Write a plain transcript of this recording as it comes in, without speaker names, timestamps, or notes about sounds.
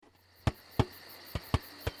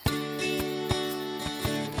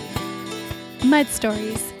Mud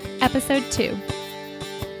Stories, Episode 2.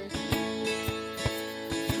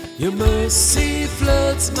 Your mercy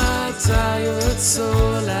floods my tired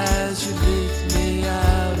soul as you lift me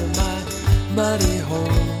out of my muddy hole.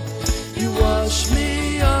 You wash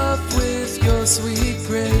me off with your sweet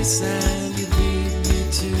grace and you lead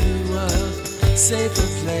me to a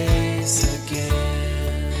safer place again.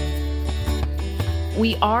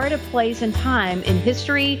 We are at a place and time in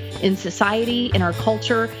history, in society, in our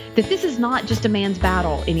culture, that this is not just a man's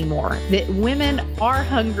battle anymore. That women are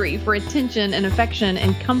hungry for attention and affection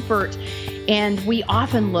and comfort, and we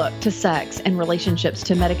often look to sex and relationships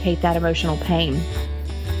to medicate that emotional pain.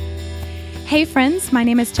 Hey friends, my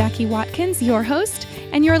name is Jackie Watkins, your host,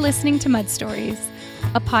 and you're listening to Mud Stories,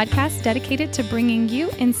 a podcast dedicated to bringing you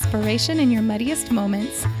inspiration in your muddiest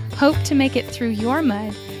moments, hope to make it through your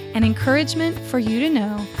mud, and encouragement for you to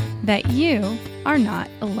know that you are not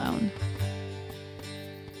alone.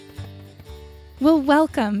 Well,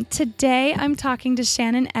 welcome. Today I'm talking to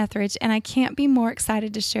Shannon Ethridge, and I can't be more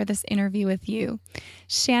excited to share this interview with you.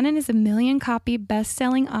 Shannon is a million-copy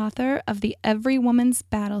best-selling author of the Every Woman's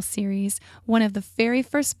Battle series, one of the very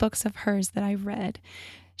first books of hers that I read.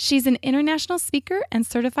 She's an international speaker and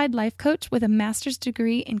certified life coach with a master's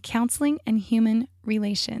degree in counseling and human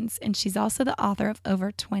relations, and she's also the author of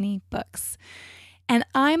over 20 books. And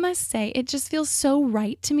I must say, it just feels so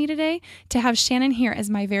right to me today to have Shannon here as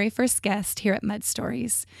my very first guest here at Mud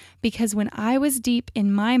Stories, because when I was deep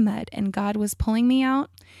in my mud and God was pulling me out,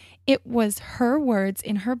 it was her words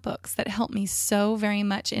in her books that helped me so very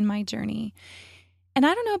much in my journey. And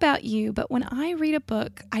I don't know about you, but when I read a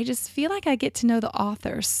book, I just feel like I get to know the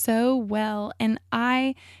author so well, and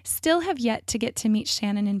I still have yet to get to meet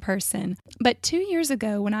Shannon in person. But 2 years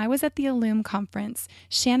ago, when I was at the Illume conference,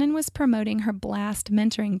 Shannon was promoting her BLAST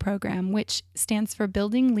mentoring program, which stands for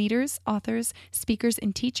Building Leaders, Authors, Speakers,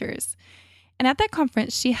 and Teachers. And at that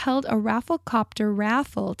conference, she held a Rafflecopter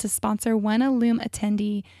raffle to sponsor one Illume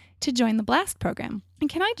attendee to join the BLAST program. And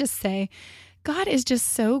can I just say, God is just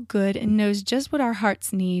so good and knows just what our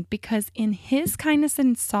hearts need, because in His kindness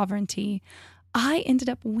and sovereignty, I ended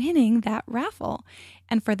up winning that raffle.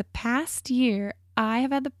 And for the past year, I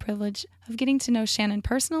have had the privilege of getting to know Shannon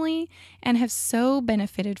personally and have so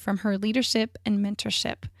benefited from her leadership and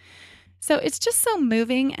mentorship. So it's just so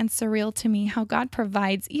moving and surreal to me how God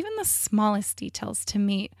provides even the smallest details to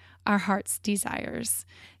meet our heart's desires.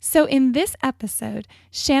 So in this episode,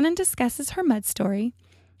 Shannon discusses her mud story,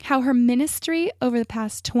 how her ministry over the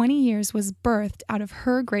past 20 years was birthed out of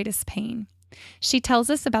her greatest pain. She tells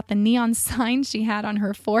us about the neon sign she had on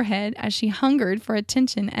her forehead as she hungered for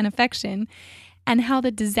attention and affection, and how the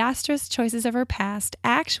disastrous choices of her past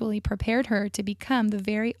actually prepared her to become the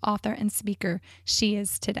very author and speaker she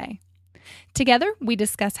is today. Together, we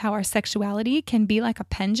discuss how our sexuality can be like a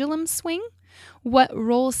pendulum swing, what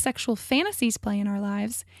role sexual fantasies play in our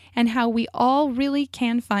lives, and how we all really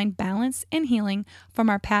can find balance and healing from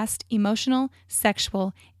our past emotional,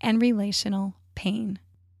 sexual, and relational pain.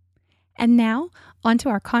 And now, on to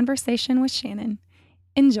our conversation with Shannon.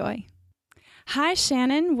 Enjoy. Hi,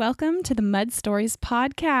 Shannon. Welcome to the Mud Stories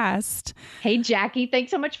podcast. Hey, Jackie,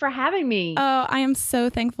 thanks so much for having me. Oh, I am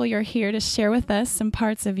so thankful you're here to share with us some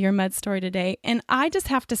parts of your mud story today. And I just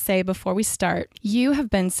have to say before we start, you have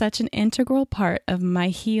been such an integral part of my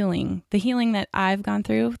healing, the healing that I've gone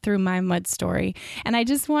through my mud story. And I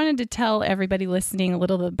just wanted to tell everybody listening a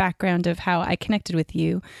little bit of the background of how I connected with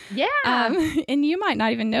you. Yeah. And you might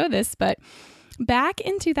not even know this, but back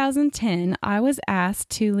in 2010, I was asked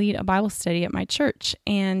to lead a Bible study at my church,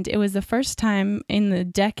 and it was the first time in the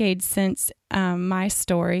decade since my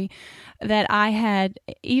story that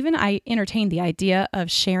I entertained the idea of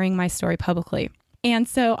sharing my story publicly. And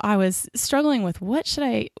so I was struggling with what should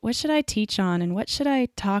I teach on and what should I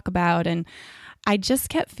talk about, and I just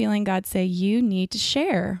kept feeling God say, you need to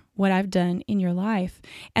share what I've done in your life.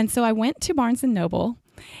 And so I went to Barnes & Noble,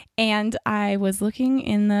 and I was looking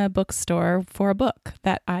in the bookstore for a book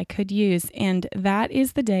that I could use. And that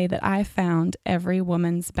is the day that I found Every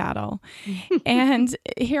Woman's Battle. And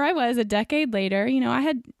here I was a decade later. I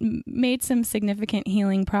had made some significant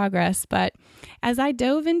healing progress. But as I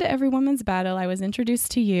dove into Every Woman's Battle, I was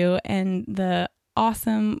introduced to you and the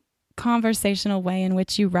awesome conversational way in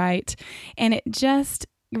which you write. And it just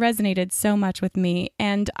resonated so much with me.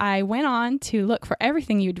 And I went on to look for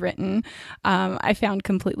everything you'd written. I found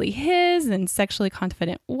Completely His and Sexually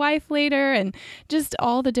Confident Wife later, and just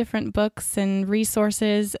all the different books and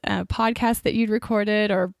resources, podcasts that you'd recorded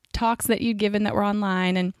or talks that you'd given that were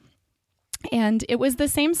online. And And it was the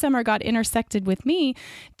same summer God intersected with me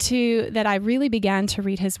that I really began to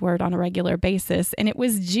read his word on a regular basis. And it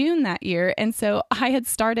was June that year. And so I had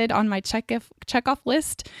started on my checkoff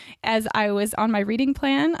list as I was on my reading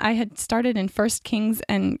plan. I had started in 1 Kings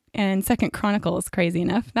and 2 Chronicles, crazy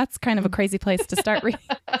enough. That's kind of a crazy place to start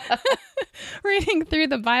reading through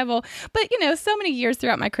the Bible. But, so many years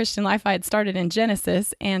throughout my Christian life, I had started in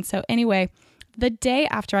Genesis. And so anyway, the day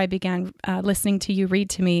after I began listening to you read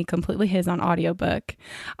to me Completely His on audiobook,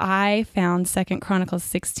 I found 2 Chronicles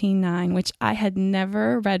 16:9, which I had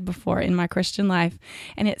never read before in my Christian life.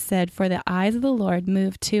 And it said, "For the eyes of the Lord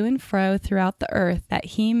move to and fro throughout the earth, that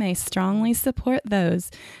he may strongly support those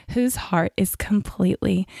whose heart is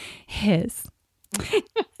completely his."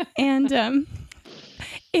 And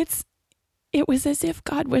it was as if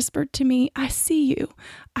God whispered to me, "I see you.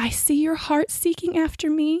 I see your heart seeking after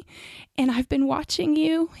me, and I've been watching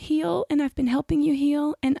you heal, and I've been helping you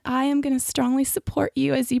heal, and I am going to strongly support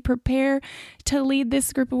you as you prepare to lead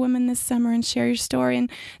this group of women this summer and share your story."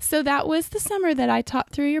 And so that was the summer that I taught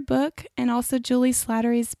through your book, and also Julie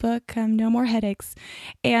Slattery's book, No More Headaches.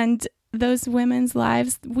 And those women's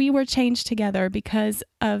lives, we were changed together because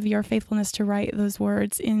of your faithfulness to write those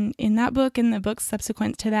words in that book and the books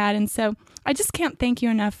subsequent to that. And so I just can't thank you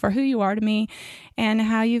enough for who you are to me and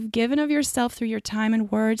how you've given of yourself through your time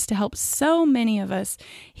and words to help so many of us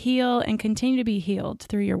heal and continue to be healed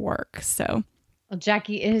through your work. So Well,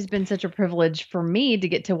 Jackie, it has been such a privilege for me to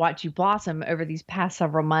get to watch you blossom over these past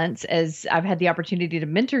several months as I've had the opportunity to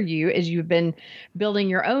mentor you as you've been building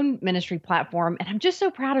your own ministry platform. And I'm just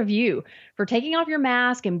so proud of you for taking off your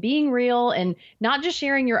mask and being real and not just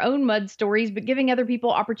sharing your own mud stories, but giving other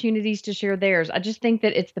people opportunities to share theirs. I just think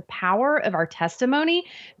that it's the power of our testimony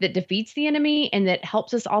that defeats the enemy and that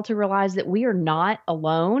helps us all to realize that we are not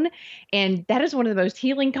alone. And that is one of the most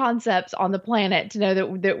healing concepts on the planet, to know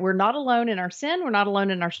that we're not alone in our sin. We're not alone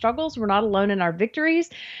in our struggles. We're not alone in our victories,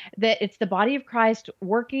 that it's the body of Christ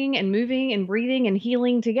working and moving and breathing and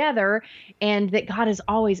healing together, and that God is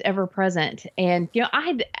always ever present. And,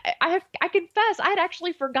 I confess, I had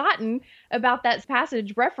actually forgotten about that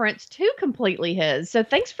passage reference to Completely His. So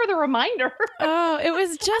thanks for the reminder. Oh, it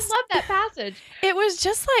was just, I love that passage. It was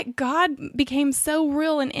just like God became so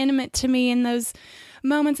real and intimate to me in those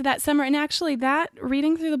moments of that summer. And actually that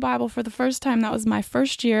reading through the Bible for the first time, that was my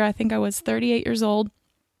first year. I think I was 38 years old.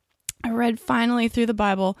 I read finally through the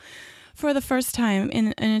Bible for the first time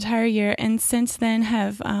in an entire year. And since then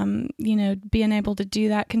have, been able to do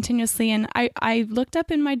that continuously. And I looked up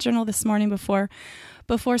in my journal this morning before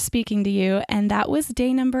speaking to you, and that was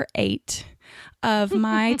day number 8 of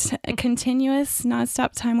my continuous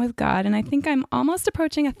nonstop time with God. And I think I'm almost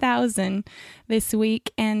approaching 1,000 this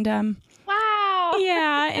week. And, wow.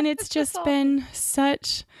 Yeah. And it's just been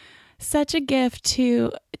such a gift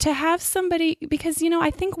to have somebody, because,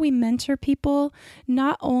 I think we mentor people,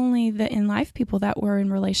 not only the in-life people that we're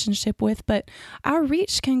in relationship with, but our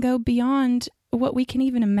reach can go beyond what we can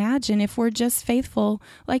even imagine if we're just faithful,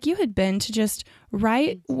 like you had been, to just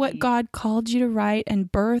write what God called you to write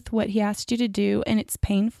and birth what he asked you to do. And it's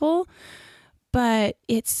painful, but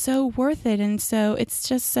it's so worth it. And so it's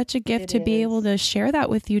just such a gift to be able to share that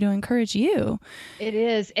with you, to encourage you. It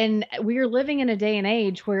is. And we are living in a day and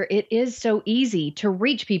age where it is so easy to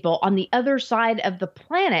reach people on the other side of the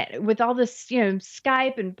planet with all this,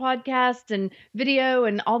 Skype and podcasts and video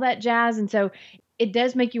and all that jazz. And so it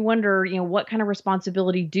does make you wonder, what kind of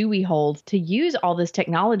responsibility do we hold to use all this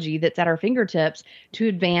technology that's at our fingertips to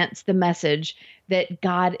advance the message that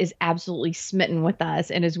God is absolutely smitten with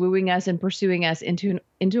us and is wooing us and pursuing us into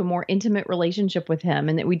a more intimate relationship with him,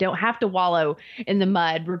 and that we don't have to wallow in the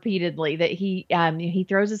mud repeatedly, that he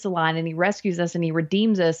throws us a line and he rescues us and he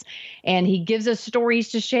redeems us and he gives us stories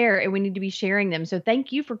to share, and we need to be sharing them. So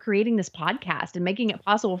thank you for creating this podcast and making it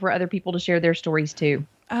possible for other people to share their stories too.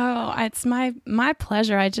 Oh, it's my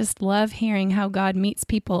pleasure. I just love hearing how God meets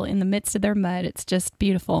people in the midst of their mud. It's just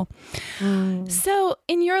beautiful. So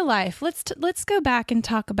in your life, let's go back and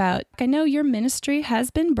talk about, I know your ministry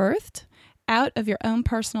has been birthed out of your own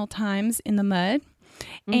personal times in the mud.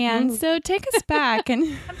 Mm-hmm. And so take us back.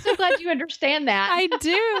 And I'm so glad you understand that. I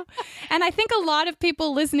do. And I think a lot of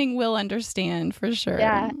people listening will understand for sure.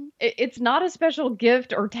 Yeah. It's not a special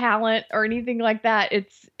gift or talent or anything like that.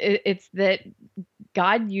 It's that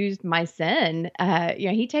God used my sin.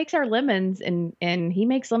 He takes our lemons and he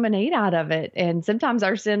makes lemonade out of it. And sometimes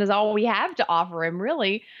our sin is all we have to offer him,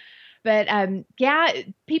 really. But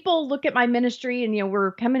people look at my ministry, and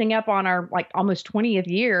we're coming up on our almost 20th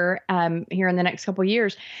year here in the next couple of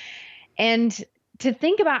years. And to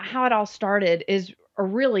think about how it all started is a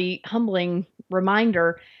really humbling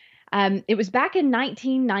reminder. It was back in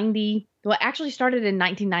 1990. Well, it actually started in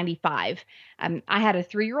 1995. I had a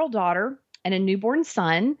 3-year-old daughter and a newborn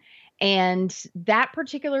son. And that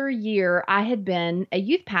particular year, I had been a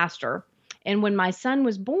youth pastor. And when my son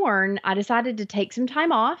was born, I decided to take some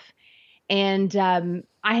time off. And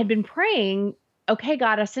I had been praying, okay,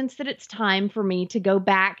 God, I sense that it's time for me to go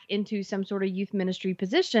back into some sort of youth ministry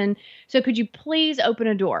position. So could you please open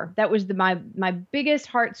a door? That was my biggest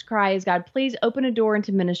heart's cry is, God, please open a door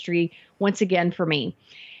into ministry once again for me.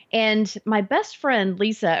 And my best friend,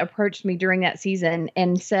 Lisa, approached me during that season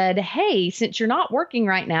and said, hey, since you're not working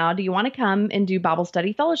right now, do you want to come and do Bible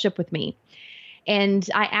study fellowship with me? And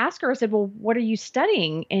I asked her, I said, well, what are you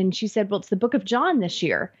studying? And she said, well, it's the book of John this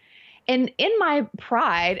year. And in my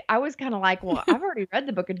pride, I was kind of like, well, I've already read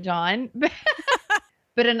the book of John,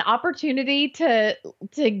 but an opportunity to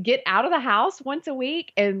get out of the house once a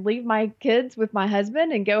week and leave my kids with my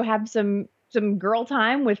husband and go have some girl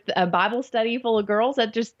time with a Bible study full of girls.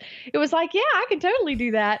 It was like, yeah, I can totally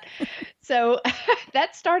do that. So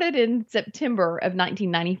that started in September of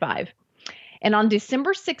 1995. And on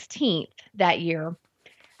December 16th that year,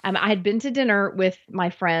 I had been to dinner with my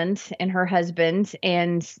friend and her husband.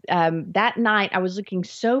 And that night I was looking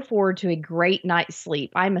so forward to a great night's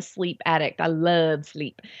sleep. I'm a sleep addict. I love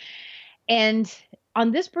sleep. And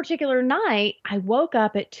on this particular night, I woke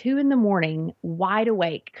up at 2 a.m, wide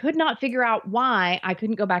awake, could not figure out why I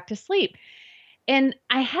couldn't go back to sleep. And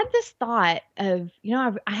I had this thought of,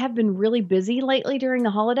 I have been really busy lately during the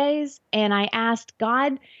holidays. And I asked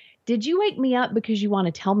God, did you wake me up because you want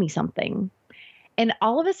to tell me something? And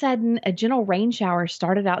all of a sudden, a gentle rain shower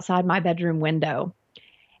started outside my bedroom window.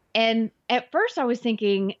 And at first I was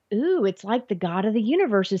thinking, ooh, it's like the God of the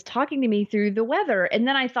universe is talking to me through the weather. And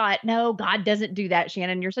then I thought, no, God doesn't do that,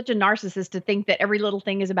 Shannon. You're such a narcissist to think that every little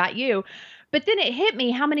thing is about you. But then it hit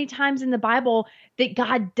me how many times in the Bible that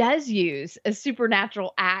God does use a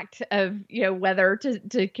supernatural act of, weather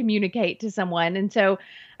to communicate to someone. And so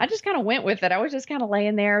I just kind of went with it. I was just kind of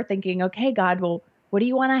laying there thinking, okay, God, well, what do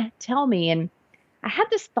you want to tell me? And I had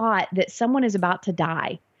this thought that someone is about to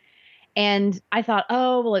die. And I thought,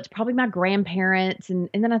 oh, well, it's probably my grandparents. And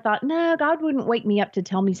then I thought, no, God wouldn't wake me up to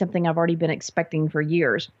tell me something I've already been expecting for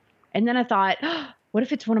years. And then I thought, oh, what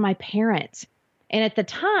if it's one of my parents? And at the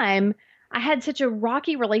time, I had such a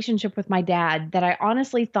rocky relationship with my dad that I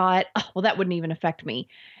honestly thought, oh, well, that wouldn't even affect me.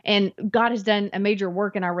 And God has done a major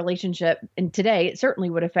work in our relationship. And today it certainly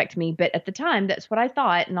would affect me. But at the time, that's what I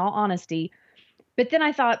thought, in all honesty. But then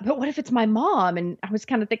I thought, but what if it's my mom? And I was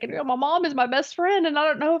kind of thinking, my mom is my best friend and I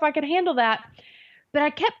don't know if I could handle that. But I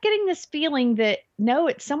kept getting this feeling that, no,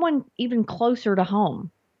 it's someone even closer to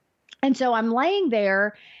home. And so I'm laying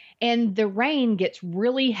there and the rain gets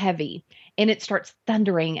really heavy and it starts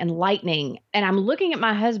thundering and lightning. And I'm looking at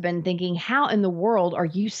my husband thinking, how in the world are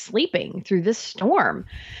you sleeping through this storm?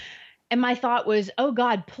 And my thought was, oh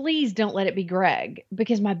God, please don't let it be Greg,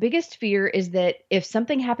 because my biggest fear is that if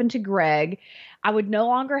something happened to Greg, I would no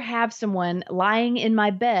longer have someone lying in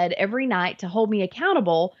my bed every night to hold me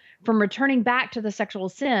accountable from returning back to the sexual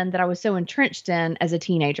sin that I was so entrenched in as a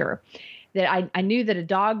teenager. That I knew that a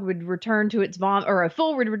dog would return to its vomit, or a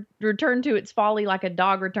fool would return to its folly like a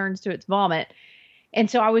dog returns to its vomit.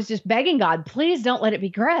 And so I was just begging God, please don't let it be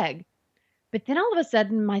Greg. But then all of a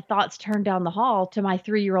sudden, my thoughts turned down the hall to my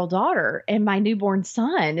 3-year-old daughter and my newborn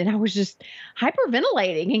son. And I was just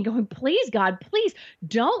hyperventilating and going, please, God, please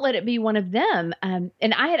don't let it be one of them. And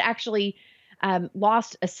I had actually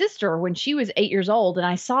lost a sister when she was 8 years old. And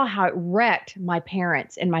I saw how it wrecked my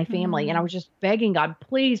parents and my family. And I was just begging God,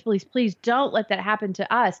 please, please, please don't let that happen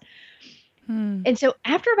to us. And so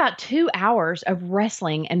after about 2 hours of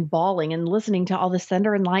wrestling and bawling and listening to all this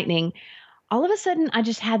thunder and lightning, all of a sudden, I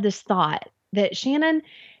just had this thought that, Shannon,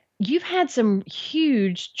 you've had some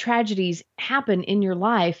huge tragedies happen in your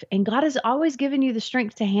life, and God has always given you the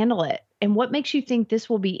strength to handle it. And what makes you think this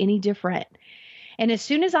will be any different? And as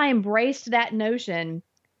soon as I embraced that notion,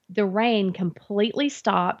 the rain completely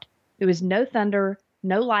stopped. There was no thunder,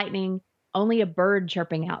 no lightning, only a bird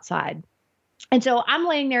chirping outside. And so I'm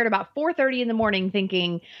laying there at about 4:30 in the morning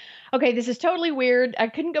thinking, okay, this is totally weird. I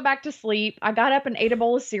couldn't go back to sleep. I got up and ate a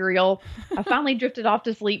bowl of cereal. I finally drifted off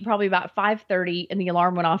to sleep probably about 5:30 and the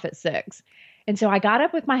alarm went off at 6. And so I got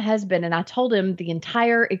up with my husband and I told him the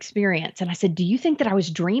entire experience. And I said, do you think that I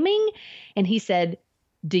was dreaming? And he said,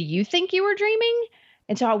 do you think you were dreaming?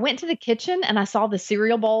 And so I went to the kitchen and I saw the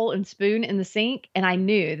cereal bowl and spoon in the sink and I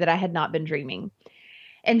knew that I had not been dreaming.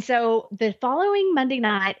 And so the following Monday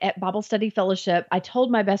night at Bible Study Fellowship, I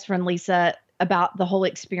told my best friend Lisa about the whole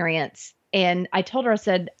experience. And I told her, I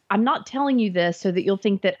said, I'm not telling you this so that you'll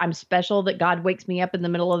think that I'm special, that God wakes me up in the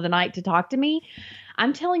middle of the night to talk to me.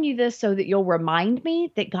 I'm telling you this so that you'll remind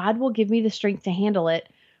me that God will give me the strength to handle it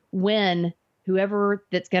when whoever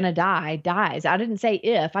that's going to die dies. I didn't say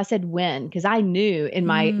if, I said when, because I knew in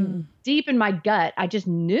my deep in my gut, I just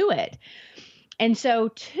knew it. And so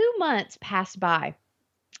 2 months passed by.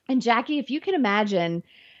 And Jackie, if you can imagine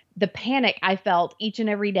the panic I felt each and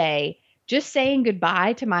every day, just saying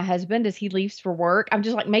goodbye to my husband as he leaves for work. I'm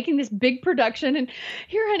just like making this big production and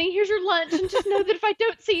here, honey, here's your lunch. And just know that if I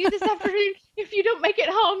don't see you this afternoon, if you don't make it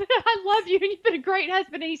home, I love you. And you've been a great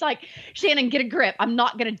husband. And he's like, Shannon, get a grip. I'm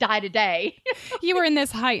not going to die today. You were in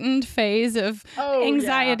this heightened phase of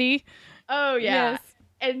anxiety. Yeah. Oh, yeah. Yes.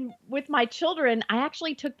 And with my children, I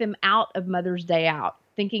actually took them out of Mother's Day out,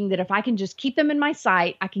 thinking that if I can just keep them in my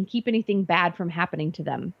sight, I can keep anything bad from happening to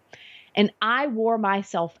them. And I wore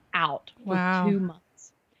myself out for 2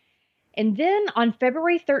 months. And then on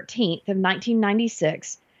February 13th of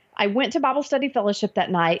 1996, I went to Bible study fellowship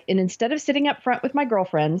that night. And instead of sitting up front with my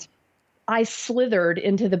girlfriends, I slithered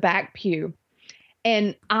into the back pew.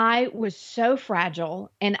 And I was so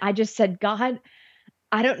fragile. And I just said, God,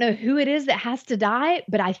 I don't know who it is that has to die,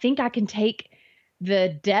 but I think I can take the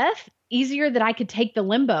death easier than I could take the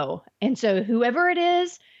limbo. And so whoever it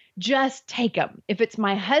is, just take him. If it's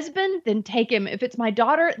my husband, then take him. If it's my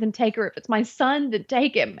daughter, then take her. If it's my son, then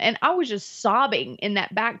take him. And I was just sobbing in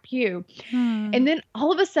that back pew. And then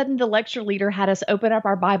all of a sudden, the lecture leader had us open up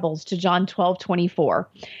our Bibles to John 12:24,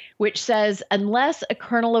 which says, unless a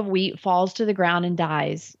kernel of wheat falls to the ground and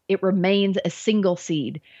dies, it remains a single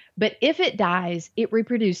seed. But if it dies, it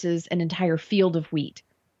reproduces an entire field of wheat.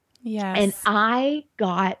 Yes. And I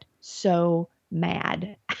got so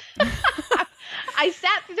mad. I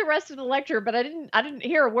sat through the rest of the lecture, but I didn't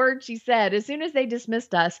hear a word she said. As soon as they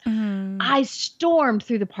dismissed us, I stormed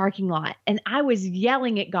through the parking lot and I was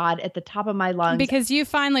yelling at God at the top of my lungs. Because you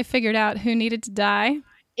finally figured out who needed to die.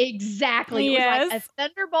 Exactly. Yes. It was like a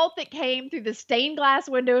thunderbolt that came through the stained glass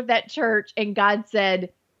window of that church. And God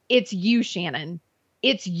said, it's you, Shannon.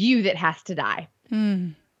 It's you that has to die.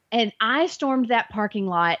 And I stormed that parking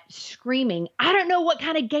lot screaming, I don't know what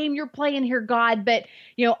kind of game you're playing here, God, but,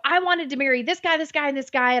 I wanted to marry this guy, this guy, and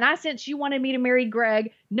this guy. And I sensed you wanted me to marry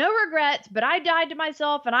Greg. No regrets, but I died to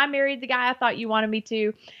myself and I married the guy I thought you wanted me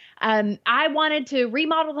to. I wanted to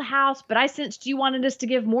remodel the house, but I sensed you wanted us to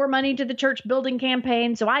give more money to the church building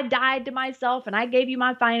campaign. So I died to myself and I gave you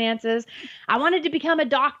my finances. I wanted to become a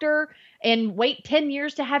doctor and wait 10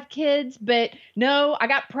 years to have kids, but no, I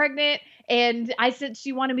got pregnant. And I sensed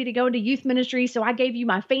you wanted me to go into youth ministry. So I gave you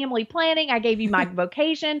my family planning. I gave you my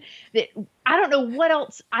vocation. That I don't know what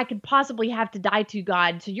else I could possibly have to die to,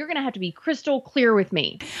 God. So you're going to have to be crystal clear with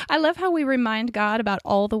me. I love how we remind God about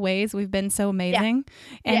all the ways we've been so amazing.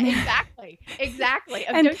 Yeah, And exactly.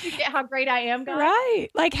 And- Don't you get how great I am, God? right.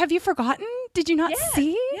 Like, have you forgotten? Did you not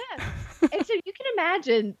see? Yes. And so you can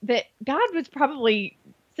imagine that God was probably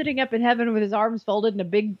sitting up in heaven with his arms folded and a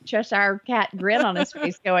big Cheshire cat grin on his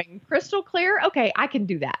face going, crystal clear? Okay, I can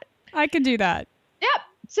do that. I could do that. Yep.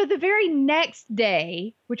 So the very next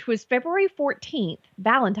day, which was February 14th,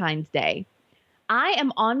 Valentine's Day, I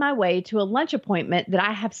am on my way to a lunch appointment that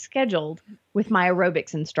I have scheduled with my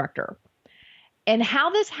aerobics instructor. And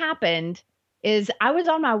how this happened is I was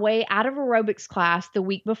on my way out of aerobics class the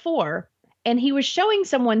week before, and he was showing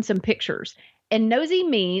someone some pictures. And nosy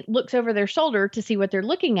me looks over their shoulder to see what they're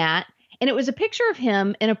looking at. And it was a picture of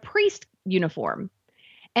him in a priest uniform.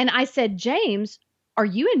 And I said, James, are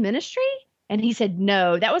you in ministry? And he said,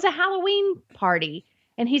 no, that was a Halloween party.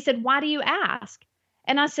 And he said, why do you ask?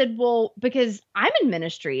 And I said, well, because I'm in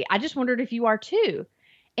ministry. I just wondered if you are too.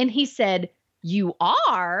 And he said, you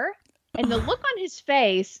are? And the look on his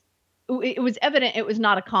face, it was evident it was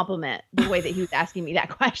not a compliment, the way that he was asking me that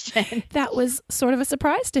question. That was sort of a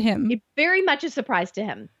surprise to him. Very much a surprise to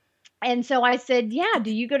him. And so I said, yeah,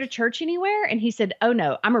 do you go to church anywhere? And he said, oh,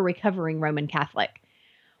 no, I'm a recovering Roman Catholic.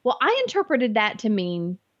 Well, I interpreted that to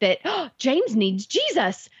mean that James needs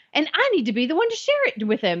Jesus and I need to be the one to share it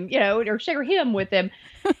with him, or share him with him.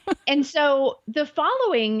 And so the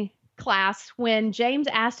following class, when James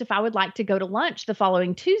asked if I would like to go to lunch the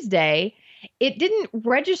following Tuesday, it didn't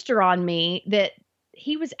register on me that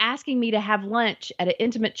he was asking me to have lunch at an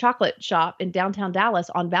intimate chocolate shop in downtown Dallas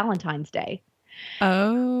on Valentine's Day.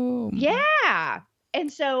 Oh. Yeah.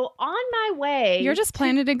 And so on my way... You're just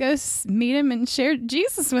planning to go meet him and share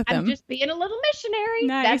Jesus with him. I'm just being a little missionary.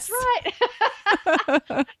 Nice. That's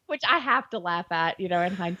right. Which I have to laugh at, in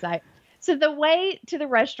hindsight. So the way to the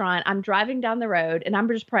restaurant, I'm driving down the road and I'm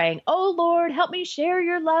just praying, oh, Lord, help me share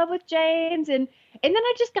your love with James. And then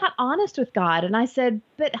I just got honest with God and I said,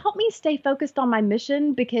 but help me stay focused on my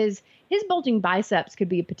mission because his bulging biceps could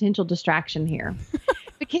be a potential distraction here.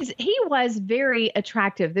 because he was very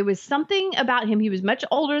attractive. There was something about him. He was much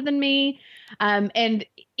older than me. And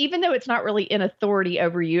even though it's not really an authority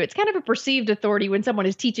over you, it's kind of a perceived authority when someone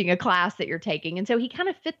is teaching a class that you're taking. And so he kind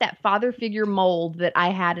of fit that father figure mold that I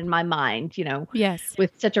had in my mind, Yes.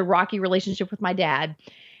 with such a rocky relationship with my dad.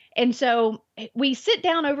 And so we sit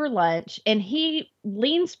down over lunch and he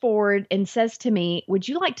leans forward and says to me, "Would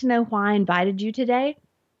you like to know why I invited you today?"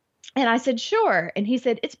 And I said, "Sure." And he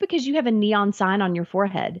said, "It's because you have a neon sign on your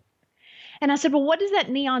forehead." And I said, "Well, what does that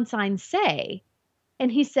neon sign say?"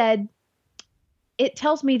 And he said, "It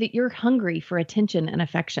tells me that you're hungry for attention and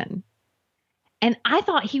affection." And I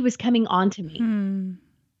thought he was coming on to me.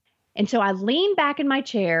 And so I leaned back in my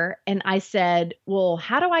chair and I said, "Well,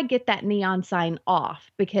 how do I get that neon sign off?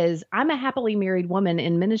 Because I'm a happily married woman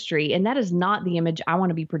in ministry, and that is not the image I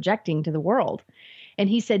want to be projecting to the world." And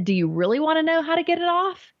he said, "Do you really want to know how to get it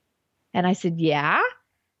off?" And I said, "Yeah."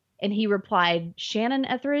 And he replied, "Shannon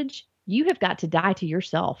Ethridge, you have got to die to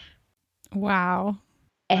yourself." Wow.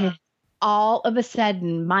 And all of a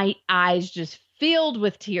sudden, my eyes just filled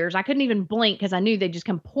with tears. I couldn't even blink because I knew they'd just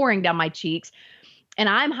come pouring down my cheeks. And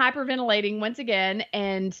I'm hyperventilating once again.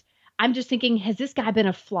 And I'm just thinking, has this guy been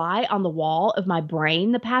a fly on the wall of my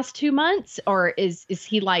brain the past 2 months? Or is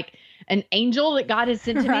he like an angel that God has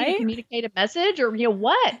sent to me to communicate a message? Or,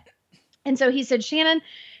 what? And so he said, "Shannon,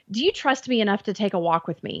 do you trust me enough to take a walk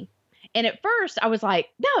with me?" And at first I was like,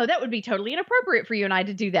 "No, that would be totally inappropriate for you and I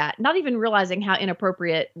to do that." Not even realizing how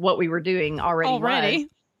inappropriate what we were doing already was.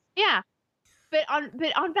 Yeah. But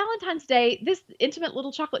on Valentine's Day, this intimate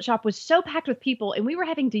little chocolate shop was so packed with people and we were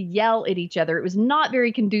having to yell at each other. It was not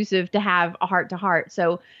very conducive to have a heart to heart.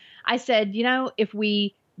 So I said, if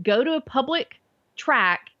we go to a public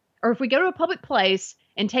track or if we go to a public place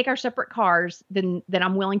and take our separate cars, then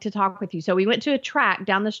I'm willing to talk with you. So we went to a track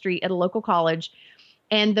down the street at a local college.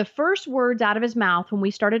 And the first words out of his mouth when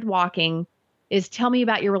we started walking is, "Tell me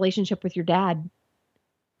about your relationship with your dad."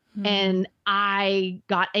 And I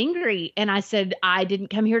got angry and I said, "I didn't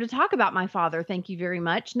come here to talk about my father. Thank you very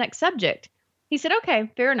much. Next subject." He said,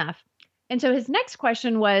 "Okay, fair enough." And so his next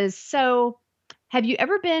question was, "So have you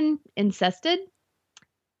ever been incested?"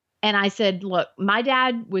 And I said, "Look, my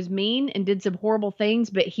dad was mean and did some horrible things,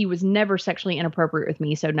 but he was never sexually inappropriate with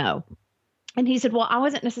me. So no." And he said, "Well, I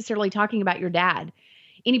wasn't necessarily talking about your dad.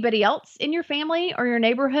 Anybody else in your family or your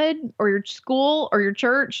neighborhood or your school or your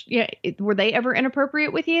church, were they ever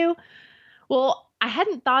inappropriate with you?" Well, I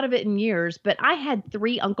hadn't thought of it in years, but I had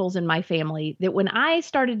 3 uncles in my family that when I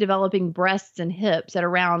started developing breasts and hips at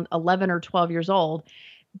around 11 or 12 years old,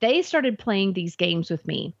 they started playing these games with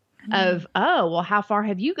me of, "Oh, well, how far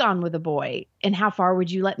have you gone with a boy? And how far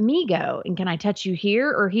would you let me go? And can I touch you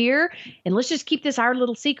here or here? And let's just keep this our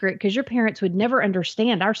little secret because your parents would never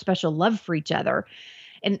understand our special love for each other."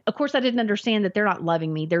 And of course, I didn't understand that they're not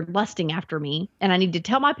loving me. They're lusting after me. And I need to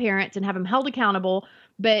tell my parents and have them held accountable.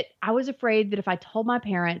 But I was afraid that if I told my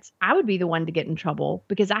parents, I would be the one to get in trouble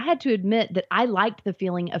because I had to admit that I liked the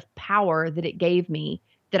feeling of power that it gave me,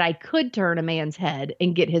 that I could turn a man's head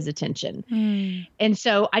and get his attention. And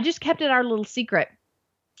so I just kept it our little secret.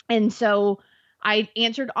 And so I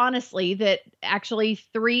answered honestly that actually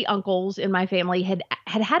 3 uncles in my family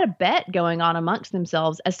had a bet going on amongst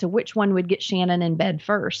themselves as to which one would get Shannon in bed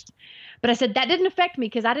first. But I said that didn't affect me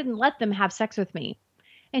because I didn't let them have sex with me.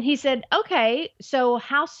 And he said, "Okay, so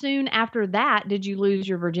how soon after that did you lose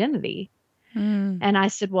your virginity?" And I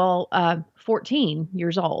said, "Well, 14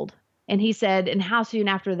 years old." And he said, "And how soon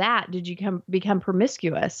after that did you become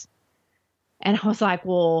promiscuous?" And I was like,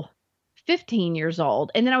 "Well, 15 years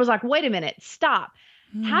old." And then I was like, "Wait a minute, stop.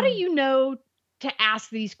 How do you know to ask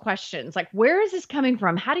these questions? Like, where is this coming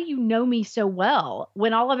from? How do you know me so well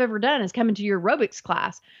when all I've ever done is come into your aerobics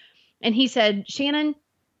class?" And he said, "Shannon,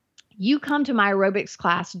 you come to my aerobics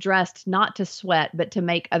class dressed not to sweat, but to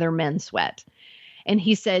make other men sweat." And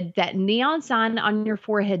he said, "That neon sign on your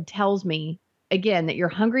forehead tells me, again, that you're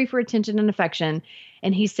hungry for attention and affection."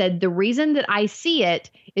 And he said, "The reason that I see it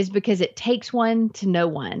is because it takes one to know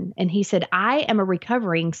one." And he said, "I am a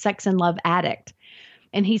recovering sex and love addict."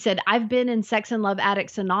 And he said, "I've been in Sex and Love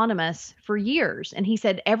Addicts Anonymous for years." And he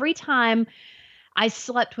said, "Every time I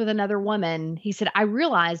slept with another woman," he said, "I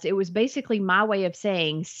realized it was basically my way of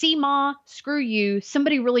saying, see, Ma, screw you.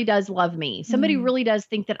 Somebody really does love me. Somebody really does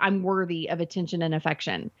think that I'm worthy of attention and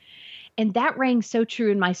affection." And that rang so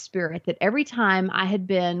true in my spirit that every time I had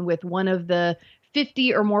been with one of the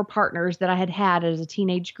 50 or more partners that I had had as a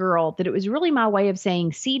teenage girl, that it was really my way of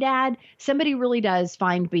saying, "See, Dad, somebody really does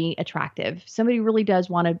find me attractive. Somebody really does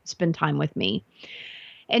want to spend time with me."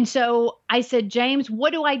 And so I said, James,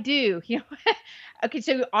 what do I do? Okay,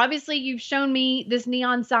 so obviously you've shown me this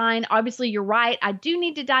neon sign. Obviously you're right. I do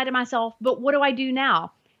need to die to myself, but what do I do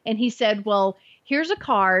now? And he said, well, here's a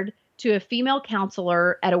card to a female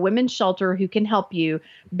counselor at a women's shelter who can help you,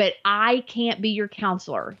 but I can't be your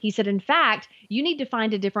counselor. He said, in fact, you need to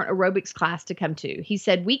find a different aerobics class to come to. He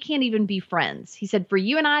said, we can't even be friends. He said, for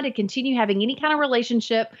you and I to continue having any kind of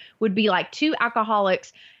relationship would be like two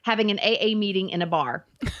alcoholics having an AA meeting in a bar.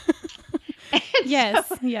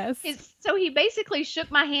 Yes. So he basically shook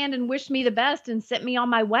my hand and wished me the best and sent me on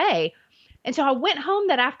my way. And so I went home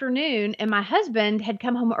that afternoon, and my husband had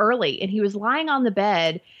come home early, and he was lying on the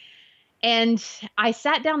bed. And I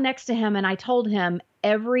sat down next to him and I told him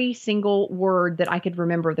every single word that I could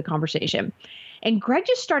remember of the conversation. And Greg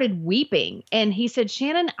just started weeping. And he said,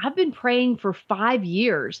 Shannon, I've been praying for 5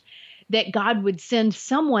 years that God would send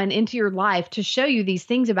someone into your life to show you these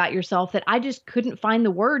things about yourself that I just couldn't find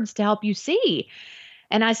the words to help you see.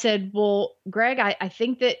 And I said, well, Greg, I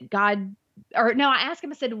think that God, or no, I asked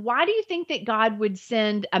him, I said, why do you think that God would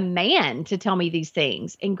send a man to tell me these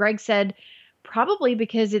things? And Greg said, probably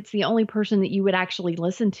because it's the only person that you would actually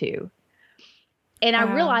listen to. And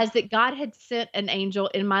I realized that God had sent an angel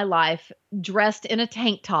in my life dressed in a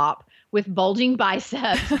tank top with bulging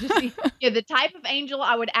biceps, just the type of angel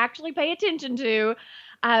I would actually pay attention to.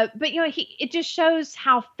 But it just shows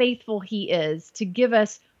how faithful he is to give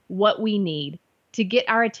us what we need to get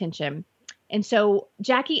our attention. And so,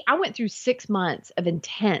 Jackie, I went through 6 months of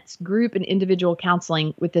intense group and individual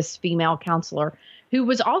counseling with this female counselor who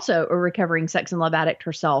was also a recovering sex and love addict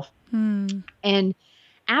herself. And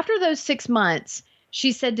after those 6 months,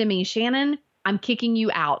 she said to me, Shannon, I'm kicking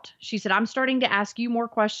you out. She said, I'm starting to ask you more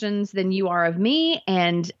questions than you are of me.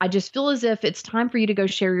 And I just feel as if it's time for you to go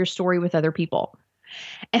share your story with other people.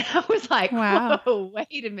 And I was like, wow. Whoa,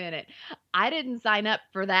 wait a minute. I didn't sign up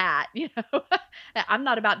for that. I'm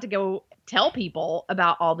not about to go tell people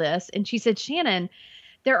about all this. And she said, Shannon,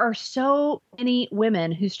 there are so many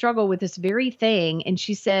women who struggle with this very thing. And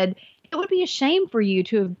she said, it would be a shame for you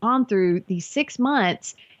to have gone through these 6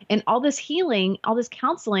 months and all this healing, all this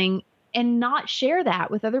counseling, and not share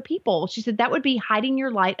that with other people. She said, that would be hiding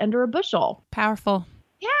your light under a bushel. Powerful.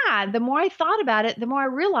 Yeah. The more I thought about it, the more I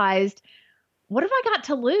realized, what have I got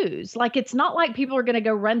to lose? Like, it's not like people are going to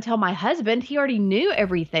go run tell my husband. He already knew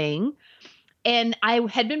everything. And I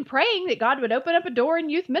had been praying that God would open up a door in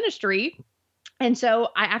youth ministry. And so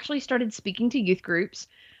I actually started speaking to youth groups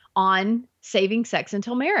on saving sex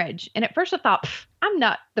until marriage. And at first I thought, I'm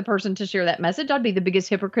not the person to share that message. I'd be the biggest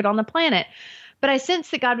hypocrite on the planet. But I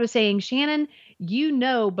sensed that God was saying, Shannon, you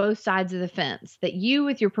know both sides of the fence, that you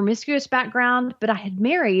with your promiscuous background, but I had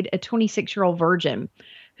married a 26-year-old virgin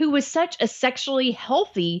who was such a sexually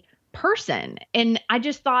healthy person. And I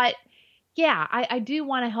just thought, yeah, I do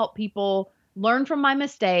want to help people learn from my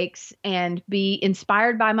mistakes and be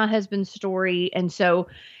inspired by my husband's story. And so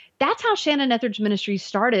that's how Shannon Ethridge Ministries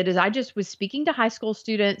started, is I just was speaking to high school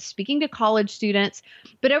students, speaking to college students.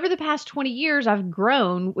 But over the past 20 years, I've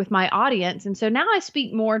grown with my audience. And so now I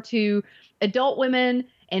speak more to adult women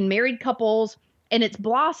and married couples, and it's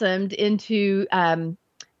blossomed into,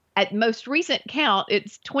 at most recent count,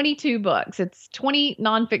 it's 22 books. It's 20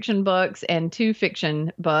 nonfiction books and 2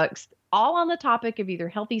 fiction books, all on the topic of either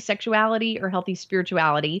healthy sexuality or healthy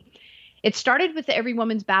spirituality. It started with the Every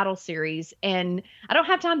Woman's Battle series, and I don't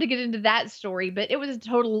have time to get into that story, but it was a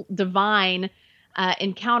total divine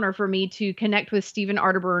encounter for me to connect with Stephen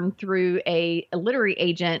Arterburn through a literary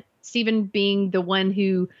agent, Stephen being the one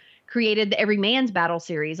who created the Every Man's Battle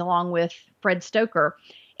series along with Fred Stoker.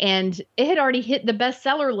 And it had already hit the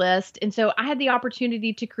bestseller list. And so I had the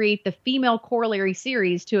opportunity to create the female corollary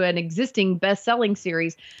series to an existing best-selling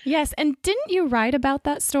series. Yes. And didn't you write about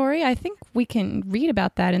that story? I think we can read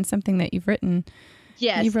about that in something that you've written.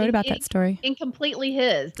 Yes. You wrote about that story. In Completely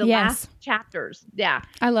His, the last chapters. Yeah.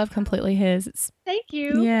 I love Completely His. Thank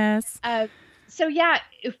you. Yes. So yeah,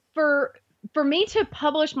 for me to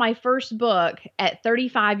publish my first book at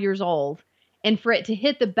 35 years old, and for it to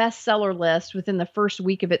hit the bestseller list within the first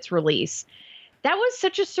week of its release, that was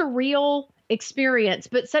such a surreal experience,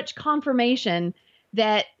 but such confirmation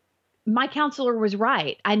that my counselor was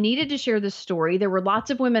right. I needed to share this story. There were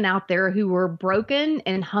lots of women out there who were broken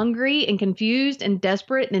and hungry and confused and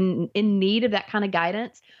desperate and in need of that kind of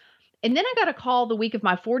guidance. And then I got a call the week of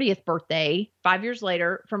my 40th birthday, 5 years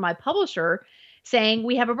later, from my publisher saying,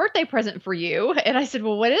 we have a birthday present for you. And I said,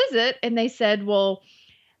 well, what is it? And they said, well,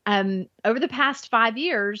 over the past 5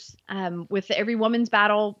 years, with the Every Woman's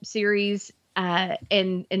Battle series, and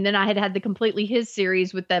then I had the Completely His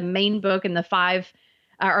series with the main book and the 5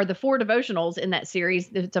 or the 4 devotionals in that series,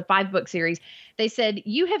 it's a 5-book series, they said,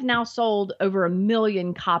 you have now sold over 1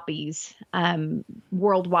 million copies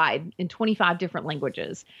worldwide in 25 different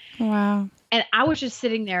languages. Wow. And I was just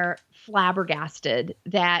sitting there flabbergasted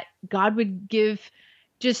that God would give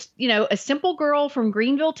just, a simple girl from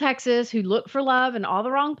Greenville, Texas, who looked for love in all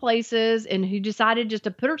the wrong places and who decided just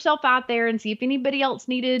to put herself out there and see if anybody else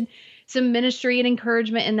needed some ministry and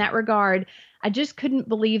encouragement in that regard. I just couldn't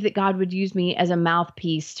believe that God would use me as a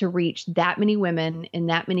mouthpiece to reach that many women in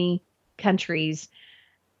that many countries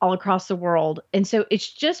all across the world. And so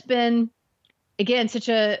it's just been, again, such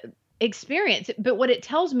a experience. But what it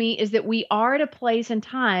tells me is that we are at a place and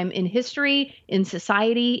time in history, in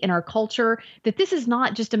society, in our culture, that this is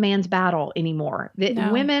not just a man's battle anymore,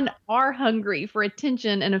 that women are hungry for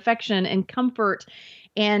attention and affection and comfort.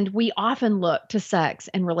 And we often look to sex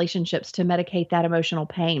and relationships to medicate that emotional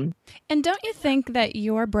pain. And don't you think that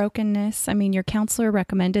your brokenness, your counselor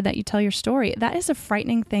recommended that you tell your story. That is a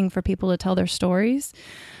frightening thing for people to tell their stories.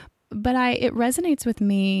 But it resonates with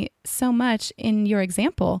me so much in your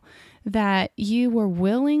example that you were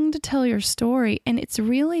willing to tell your story. And it's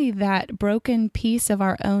really that broken piece of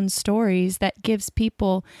our own stories that gives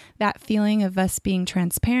people that feeling of us being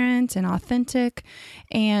transparent and authentic.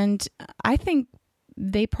 And I think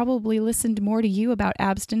they probably listened more to you about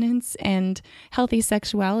abstinence and healthy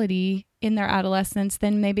sexuality in their adolescence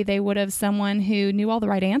than maybe they would have someone who knew all the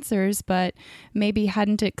right answers, but maybe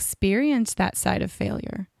hadn't experienced that side of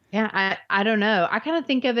failure. Yeah, I don't know. I kind of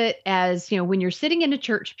think of it as, when you're sitting in a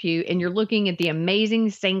church pew and you're looking at the amazing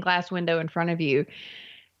stained glass window in front of you,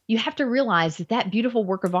 you have to realize that that beautiful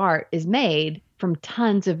work of art is made from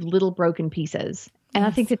tons of little broken pieces. And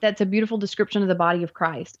I think that that's a beautiful description of the body of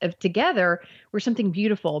Christ. Of together, we're something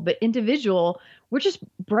beautiful, but individual, we're just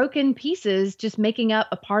broken pieces, just making up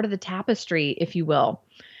a part of the tapestry, if you will.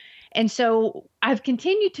 And so I've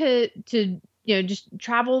continued to just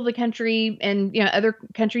travel the country and, other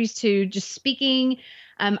countries to just speaking.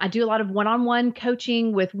 I do a lot of one-on-one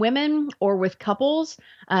coaching with women or with couples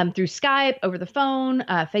through Skype, over the phone,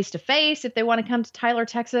 face-to-face if they want to come to Tyler,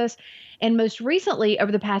 Texas. And most recently,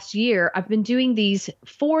 over the past year, I've been doing these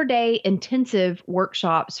 4-day intensive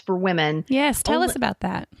workshops for women. Yes, tell us about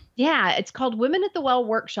that. Yeah, it's called Women at the Well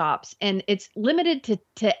Workshops, and it's limited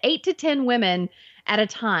to 8 to 10 women at a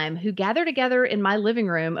time who gather together in my living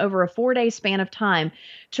room over a 4-day span of time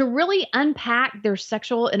to really unpack their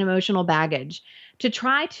sexual and emotional baggage, to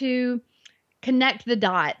try to connect the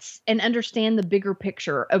dots and understand the bigger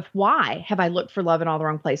picture of why have I looked for love in all the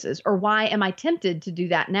wrong places, or why am I tempted to do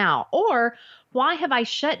that now, or why have I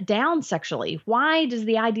shut down sexually? Why does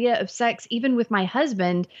the idea of sex, even with my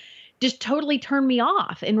husband, just totally turn me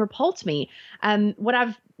off and repulse me? What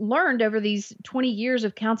I've learned over these 20 years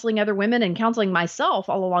of counseling other women and counseling myself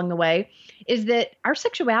all along the way is that our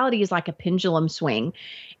sexuality is like a pendulum swing.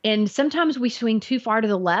 And sometimes we swing too far to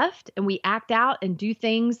the left and we act out and do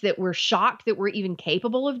things that we're shocked that we're even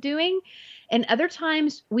capable of doing. And other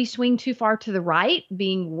times we swing too far to the right,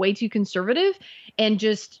 being way too conservative and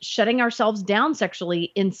just shutting ourselves down sexually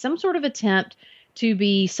in some sort of attempt to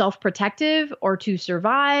be self-protective or to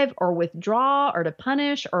survive or withdraw or to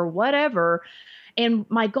punish or whatever. And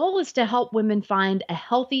my goal is to help women find a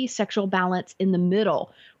healthy sexual balance in the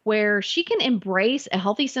middle where she can embrace a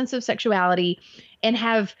healthy sense of sexuality and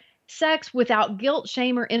have sex without guilt,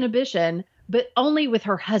 shame, or inhibition, but only with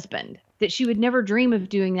her husband, that she would never dream of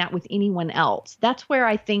doing that with anyone else. That's where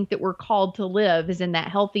I think that we're called to live, is in that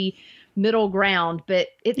healthy middle ground, but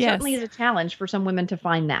it certainly is a challenge for some women to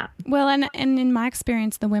find that. Well, and in my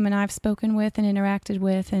experience, the women I've spoken with and interacted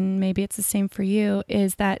with, and maybe it's the same for you,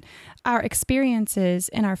 is that our experiences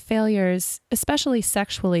and our failures, especially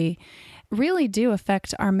sexually, really do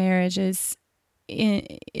affect our marriages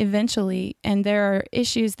eventually. And there are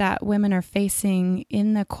issues that women are facing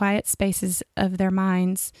in the quiet spaces of their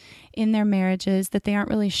minds, in their marriages, that they aren't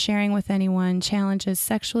really sharing with anyone. Challenges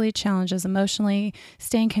sexually, challenges emotionally,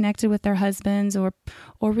 staying connected with their husbands, or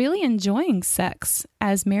really enjoying sex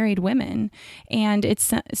as married women. And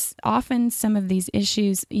it's often some of these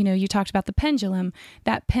issues, you talked about the pendulum,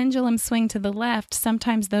 that pendulum swing to the left.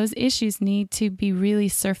 Sometimes those issues need to be really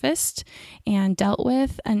surfaced and dealt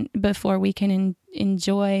with, and before we can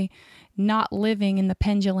enjoy not living in the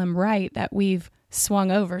pendulum right that we've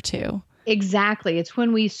swung over to. Exactly. It's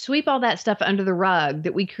when we sweep all that stuff under the rug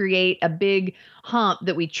that we create a big hump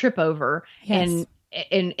that we trip over. Yes.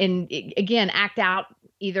 and again, act out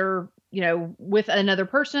either, with another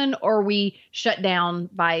person, or we shut down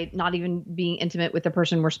by not even being intimate with the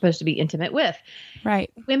person we're supposed to be intimate with.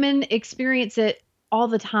 Right. Women experience it all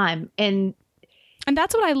the time. And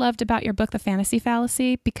that's what I loved about your book, The Fantasy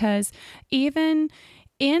Fallacy, because even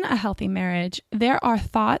in a healthy marriage, there are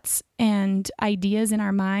thoughts and ideas in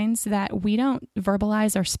our minds that we don't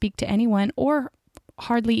verbalize or speak to anyone or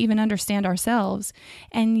hardly even understand ourselves.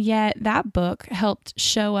 And yet that book helped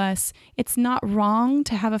show us it's not wrong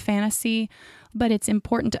to have a fantasy, but it's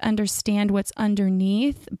important to understand what's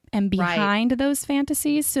underneath and behind those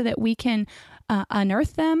fantasies so that we can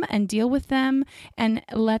unearth them and deal with them and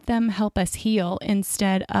let them help us heal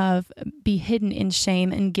instead of be hidden in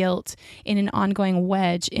shame and guilt in an ongoing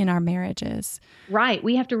wedge in our marriages. Right.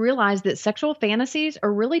 We have to realize that sexual fantasies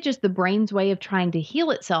are really just the brain's way of trying to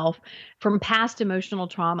heal itself from past emotional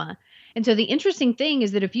trauma. And so the interesting thing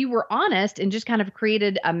is that if you were honest and just kind of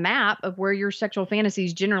created a map of where your sexual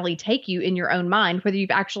fantasies generally take you in your own mind, whether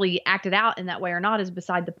you've actually acted out in that way or not is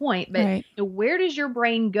beside the point. But where does your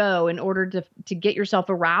brain go in order to get yourself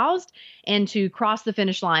aroused and to cross the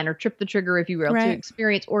finish line or trip the trigger, if you will, to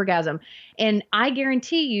experience orgasm? And I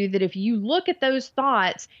guarantee you that if you look at those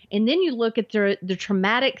thoughts and then you look at the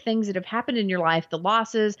traumatic things that have happened in your life, the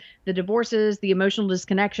losses, the divorces, the emotional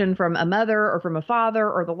disconnection from a mother or from a father,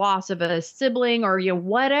 or the loss of a sibling, or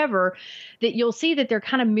whatever, that you'll see that they're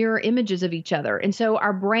kind of mirror images of each other. And so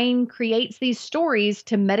our brain creates these stories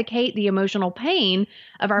to medicate the emotional pain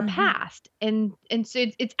of our past. And so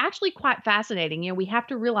it's actually quite fascinating. We have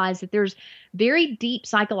to realize that there's very deep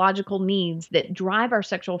psychological needs that drive our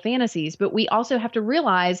sexual fantasies, but we also have to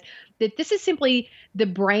realize that this is simply the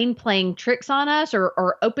brain playing tricks on us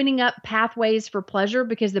or opening up pathways for pleasure,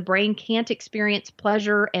 because the brain can't experience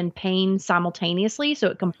pleasure and pain simultaneously. So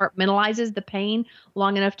it compartmentalizes the pain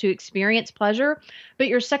long enough to experience pleasure. But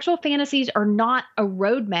your sexual fantasies are not a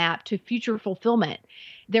roadmap to future fulfillment.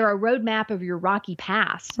 They're a roadmap of your rocky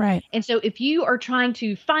past. Right. And so if you are trying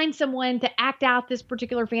to find someone to act out this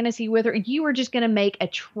particular fantasy with, or you are just going to make a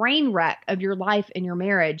train wreck of your life and your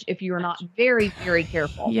marriage if you are not very, very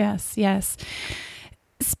careful. Yes, yes.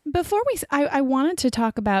 Before I wanted to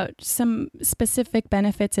talk about some specific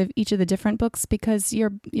benefits of each of the different books, because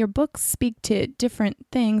your books speak to different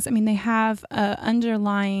things. I mean, they have an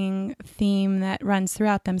underlying theme that runs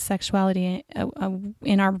throughout them: sexuality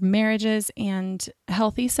in our marriages and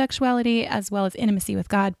healthy sexuality, as well as intimacy with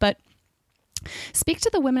God. But speak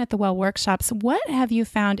to the Women at the Well workshops. What have you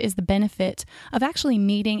found is the benefit of actually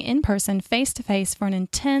meeting in person, face to face, for an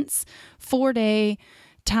intense 4-day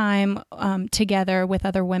time together with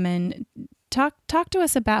other women? Talk to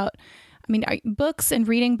us about, I mean, books and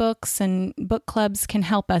reading books and book clubs can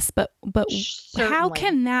help us, but how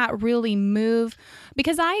can that really move?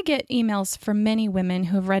 Because I get emails from many women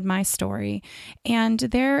who have read my story, and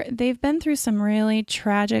they've been through some really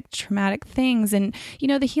tragic, traumatic things, and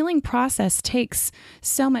the healing process takes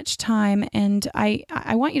so much time. And I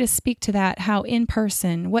want you to speak to that. How in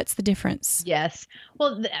person? What's the difference? Yes,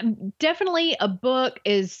 well, definitely a book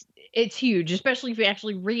it's huge, especially if you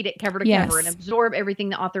actually read it cover to cover and absorb everything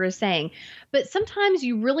the author is saying. But sometimes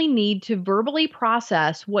you really need to verbally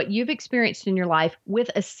process what you've experienced in your life with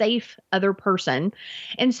a safe other person.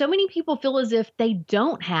 And so many people feel as if they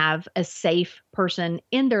don't have a safe person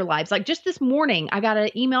in their lives. Like just this morning, I got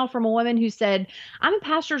an email from a woman who said, I'm a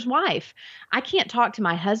pastor's wife. I can't talk to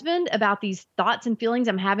my husband about these thoughts and feelings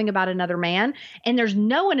I'm having about another man. And there's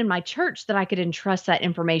no one in my church that I could entrust that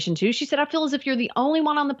information to. She said, I feel as if you're the only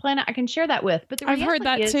one on the planet I can share that with. But I've heard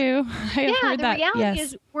that too. The reality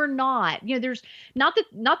is we're not. There's not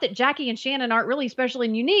that Jackie and Shannon aren't really special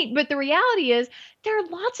and unique, but the reality is there are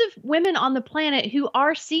lots of women on the planet who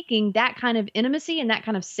are seeking that kind of intimacy and that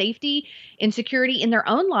kind of safety and security in their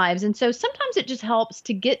own lives. And so sometimes it just helps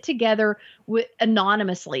to get together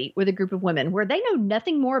anonymously with a group of women where they know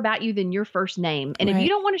nothing more about you than your first name. And if you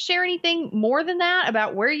don't want to share anything more than that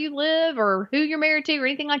about where you live or who you're married to or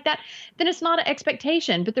anything like that, then it's not an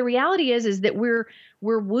expectation. But the reality is that we're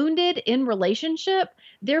wounded in relationship.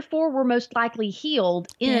 Therefore, we're most likely healed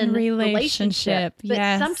in relationship.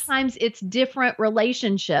 But sometimes it's different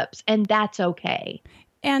relationships, and that's okay.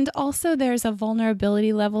 And also there's a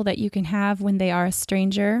vulnerability level that you can have when they are a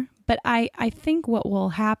stranger. But I think what will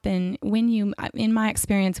happen in my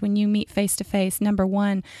experience, when you meet face to face, number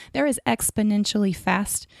one, there is exponentially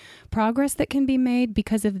fast progress that can be made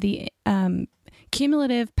because of the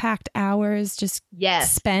cumulative packed hours just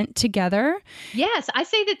spent together. Yes. I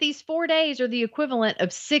say that these 4 days are the equivalent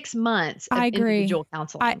of 6 months of individual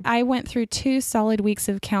counseling. I went through 2 solid weeks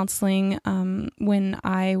of counseling when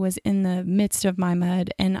I was in the midst of my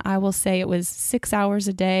mud. And I will say it was 6 hours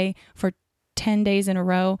a day for 10 days in a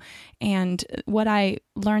row. And what I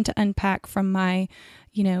learned to unpack from my,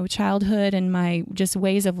 childhood and my just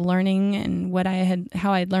ways of learning and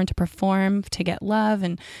how I had learned to perform to get love,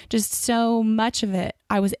 and just so much of it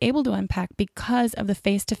I was able to unpack because of the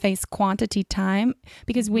face-to-face quantity time.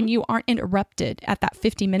 Because when you aren't interrupted at that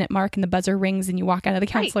 50-minute mark and the buzzer rings and you walk out of the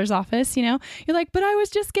counselor's office, you're like, but I was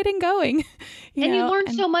just getting going. You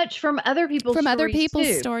learn so much from other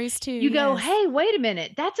people's stories too. You go, hey, wait a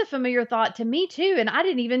minute. That's a familiar thought to me too. And I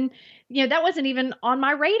didn't even, that wasn't even on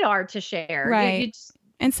my radar to share. Right.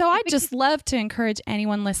 And so I just love to encourage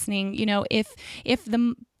anyone listening,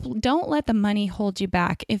 don't let the money hold you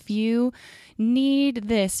back. If you need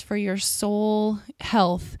this for your soul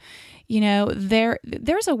health,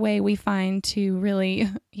 there's a way we find to really,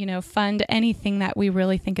 fund anything that we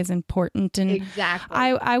really think is important. And exactly.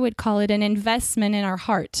 I would call it an investment in our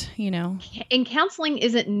heart, And counseling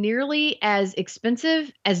isn't nearly as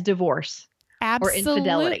expensive as divorce. Absolutely. Or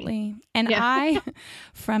infidelity. And I,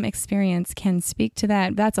 from experience, can speak to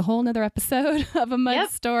that. That's a whole nother episode of a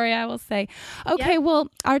mud story, I will say. Okay,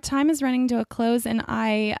 well, our time is running to a close, and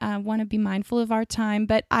I want to be mindful of our time,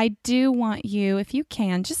 but I do want you, if you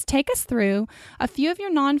can, just take us through a few of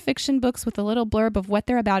your nonfiction books with a little blurb of what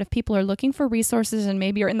they're about. If people are looking for resources and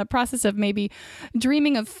maybe are in the process of maybe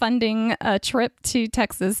dreaming of funding a trip to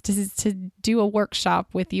Texas to do a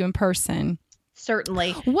workshop with you in person.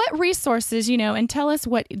 Certainly. What resources, and tell us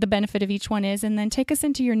what the benefit of each one is, and then take us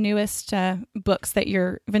into your newest books that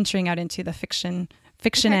you're venturing out into, the fiction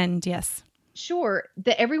end. Yes. Sure.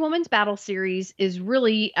 The Every Woman's Battle series is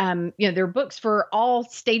really, they're books for all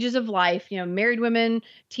stages of life, married women,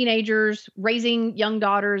 teenagers, raising young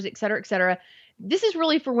daughters, et cetera, et cetera. This is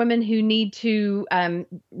really for women who need to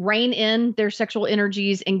rein in their sexual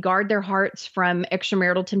energies and guard their hearts from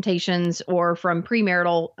extramarital temptations or from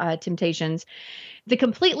premarital temptations. The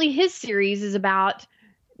Completely His series is about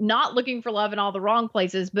not looking for love in all the wrong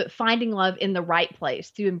places, but finding love in the right place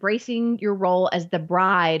through embracing your role as the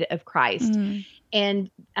bride of Christ. And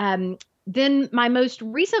then my most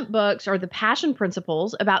recent books are The Passion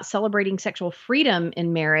Principles, about celebrating sexual freedom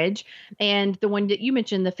in marriage, and the one that you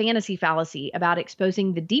mentioned, The Fantasy Fallacy, about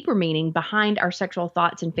exposing the deeper meaning behind our sexual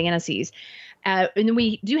thoughts and fantasies. And then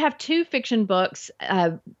we do have two fiction books.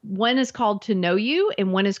 One is called To Know You,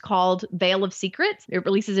 and one is called Veil of Secrets. It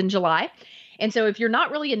releases in July. And so if you're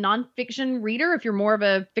not really a nonfiction reader, if you're more of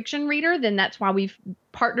a fiction reader, then that's why we've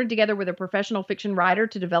partnered together with a professional fiction writer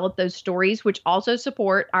to develop those stories, which also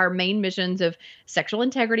support our main missions of sexual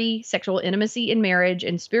integrity, sexual intimacy in marriage,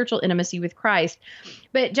 and spiritual intimacy with Christ.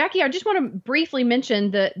 But Jackie, I just want to briefly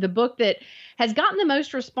mention the book that has gotten the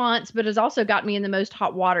most response, but has also got me in the most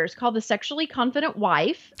hot water. It's called The Sexually Confident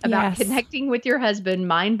Wife, about connecting with your husband,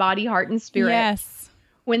 mind, body, heart, and spirit. Yes.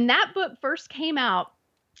 When that book first came out,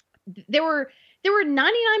 there were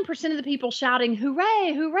 99% of the people shouting,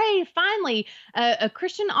 hooray, hooray, finally, a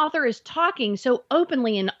Christian author is talking so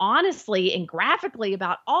openly and honestly and graphically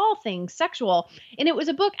about all things sexual. And it was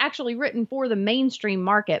a book actually written for the mainstream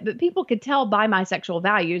market, but people could tell by my sexual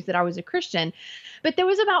values that I was a Christian. But there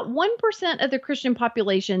was about 1% of the Christian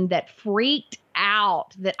population that freaked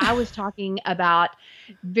out that I was talking about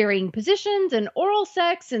varying positions and oral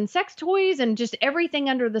sex and sex toys and just everything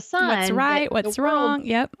under the sun. What's right, what's wrong.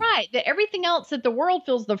 Yep. Right. That everything else that the world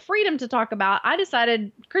feels the freedom to talk about, I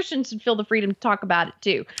decided Christians should feel the freedom to talk about it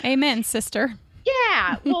too. Amen, sister.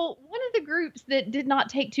 Yeah. Well, one of the groups that did not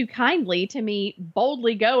take too kindly to me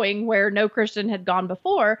boldly going where no Christian had gone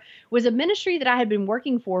before was a ministry that I had been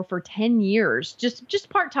working for 10 years, just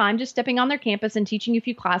part-time, just stepping on their campus and teaching a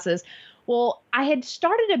few classes. Well, I had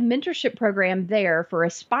started a mentorship program there for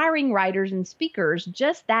aspiring writers and speakers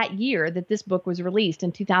just that year that this book was released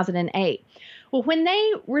in 2008. Well, when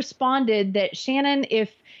they responded that, Shannon,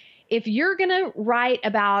 if you're going to write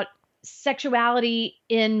about sexuality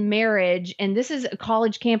in marriage, and this is a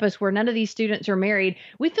college campus where none of these students are married,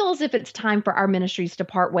 we feel as if it's time for our ministries to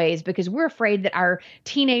part ways because we're afraid that our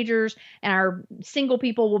teenagers and our single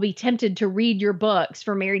people will be tempted to read your books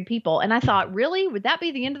for married people. And I thought, really? Would that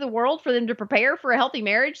be the end of the world for them to prepare for a healthy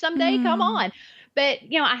marriage someday? Come on. But,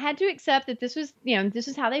 I had to accept that this was, this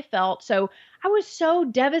is how they felt. So I was so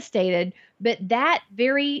devastated. But the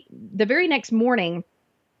very next morning,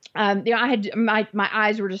 I had my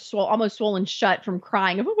eyes were just almost swollen shut from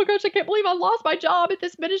crying. Oh my gosh, I can't believe I lost my job at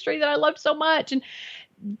this ministry that I loved so much. And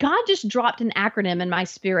God just dropped an acronym in my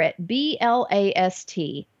spirit, BLAST.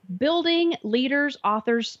 Building leaders,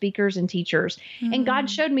 authors, speakers, and teachers. And God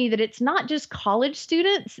showed me that it's not just college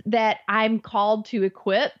students that I'm called to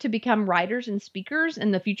equip to become writers and speakers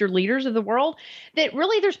and the future leaders of the world, that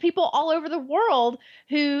really there's people all over the world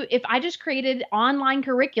who, if I just created online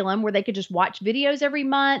curriculum where they could just watch videos every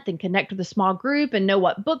month and connect with a small group and know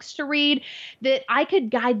what books to read, that I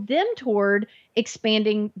could guide them toward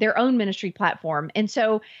expanding their own ministry platform. And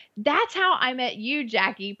so that's how I met you,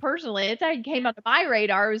 Jackie, personally. It's how you came onto my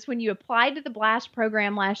radar, was when you applied to the BLAST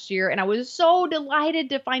program last year. And I was so delighted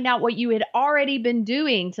to find out what you had already been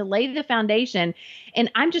doing to lay the foundation.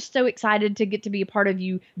 And I'm just so excited to get to be a part of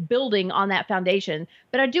you building on that foundation.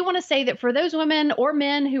 But I do want to say that for those women or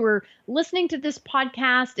men who are listening to this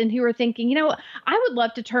podcast and who are thinking, I would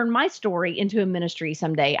love to turn my story into a ministry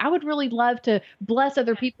someday. I would really love to bless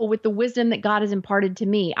other people with the wisdom that God has imparted to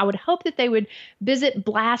me. I would hope that they would visit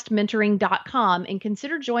blastmentoring.com and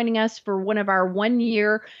consider joining us for one of our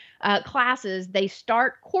 1-year classes. They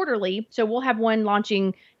start quarterly. So we'll have one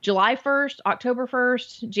launching July 1st, October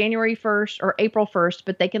 1st, January 1st, or April 1st,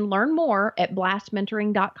 but they can learn more at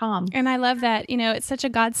blastmentoring.com. And I love that. It's such a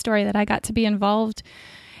God story that I got to be involved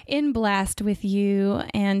in BLAST with you.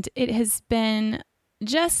 And it has been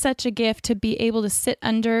just such a gift to be able to sit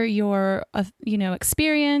under your,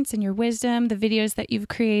 experience and your wisdom. The videos that you've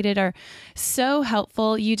created are so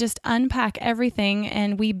helpful. You just unpack everything,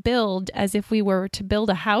 and we build as if we were to build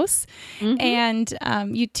a house. Mm-hmm.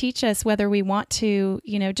 And you teach us whether we want to,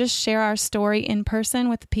 just share our story in person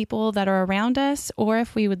with the people that are around us, or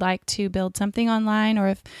if we would like to build something online, or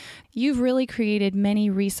if you've really created many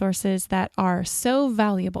resources that are so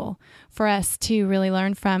valuable for us to really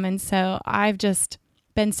learn from. And so I've just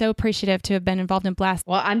been so appreciative to have been involved in BLAST.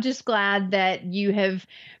 Well, I'm just glad that you have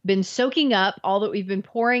been soaking up all that we've been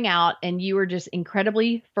pouring out, and you are just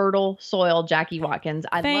incredibly fertile soil, Jackie Watkins.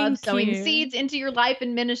 I love sowing seeds into your life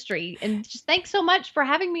and ministry. And just thanks so much for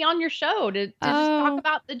having me on your show to just talk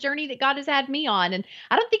about the journey that God has had me on. And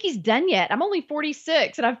I don't think he's done yet. I'm only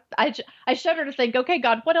 46, and I shudder to think, okay,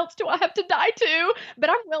 God, what else do I have to die to? But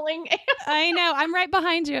I'm willing. I know. I'm right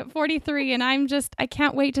behind you at 43, and I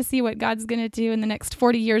can't wait to see what God's going to do in the next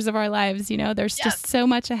 40 years of our lives. There's just so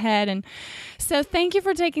much ahead. And so thank you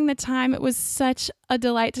for taking the time. It was such a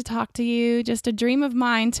delight to talk to you, just a dream of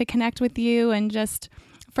mine to connect with you, and just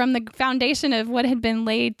from the foundation of what had been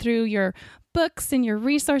laid through your books and your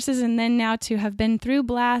resources, and then now to have been through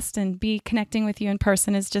BLAST and be connecting with you in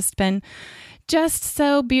person has just been just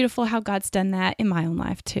so beautiful how God's done that in my own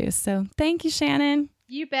life too. So thank you, Shannon.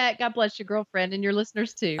 You bet. God bless your girlfriend and your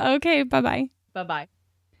listeners too. Okay. Bye-bye. Bye-bye.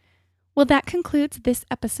 Well, that concludes this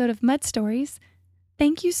episode of Mud Stories.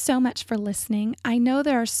 Thank you so much for listening. I know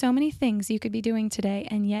there are so many things you could be doing today,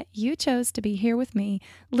 and yet you chose to be here with me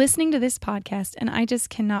listening to this podcast, and I just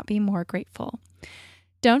cannot be more grateful.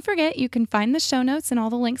 Don't forget, you can find the show notes and all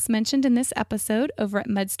the links mentioned in this episode over at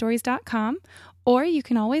mudstories.com, or you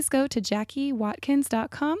can always go to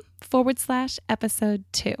JackieWatkins.com/episode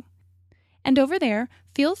 2. And over there,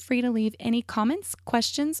 feel free to leave any comments,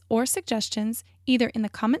 questions, or suggestions either in the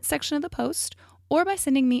comments section of the post or by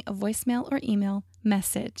sending me a voicemail or email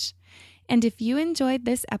message. And if you enjoyed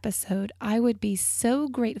this episode, I would be so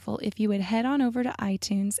grateful if you would head on over to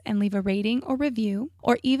iTunes and leave a rating or review,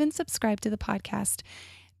 or even subscribe to the podcast,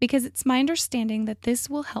 because it's my understanding that this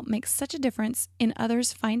will help make such a difference in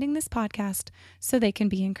others finding this podcast so they can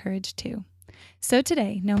be encouraged too. So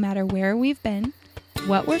today, no matter where we've been,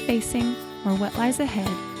 what we're facing, or what lies ahead,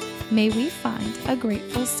 may we find a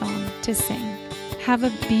grateful song to sing. Have a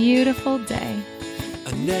beautiful day.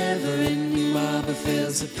 A never-ending marble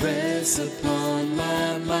fails to press upon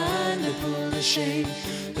my mind. I pull the shame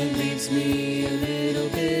that leaves me a little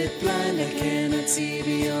bit blind. I cannot see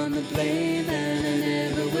beyond the blame, and I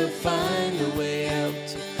never will find a way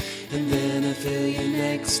out. And then I feel you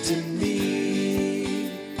next to me.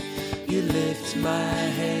 You lift my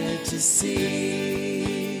head to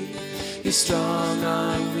see. Your strong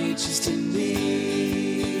arm reaches to me.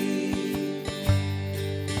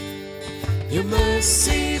 Your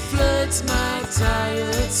mercy floods my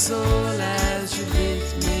tired soul as you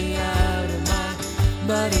lift me out of my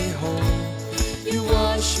muddy hole. You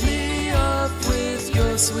wash me off with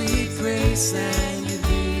your sweet grace, and you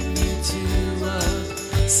lead me to a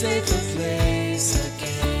safer place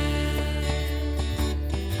again.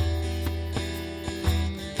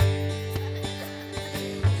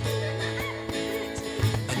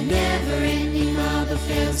 A never-ending marble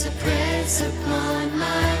fails to press upon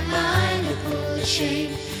my mind. Pull the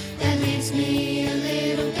shame that leaves me a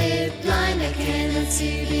little bit blind. I cannot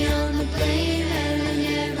see beyond the blame, and I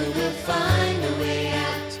never will find a way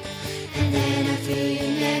out. And then I feel you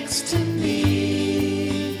next to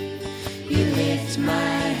me. You lift my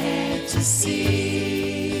head to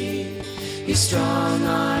see. Your strong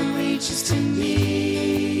arm reaches to me.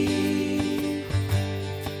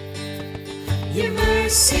 Your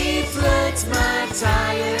mercy floods my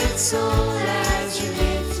tired soul as you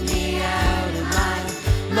lift me out of my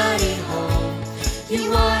muddy hole. You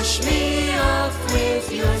wash me off with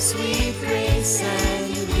your sweet grace. grace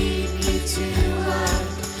and you lead me to a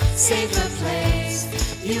safer place.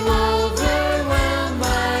 You overwhelm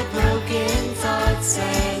my broken thoughts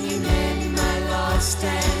and you mend my lost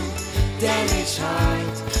and damaged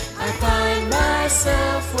heart. I find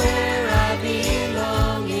myself where I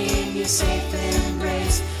belong in your safe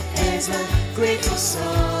embrace. There's a grateful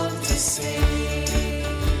song to sing,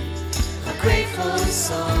 a grateful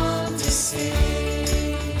song to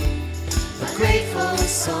sing, a grateful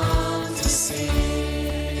song.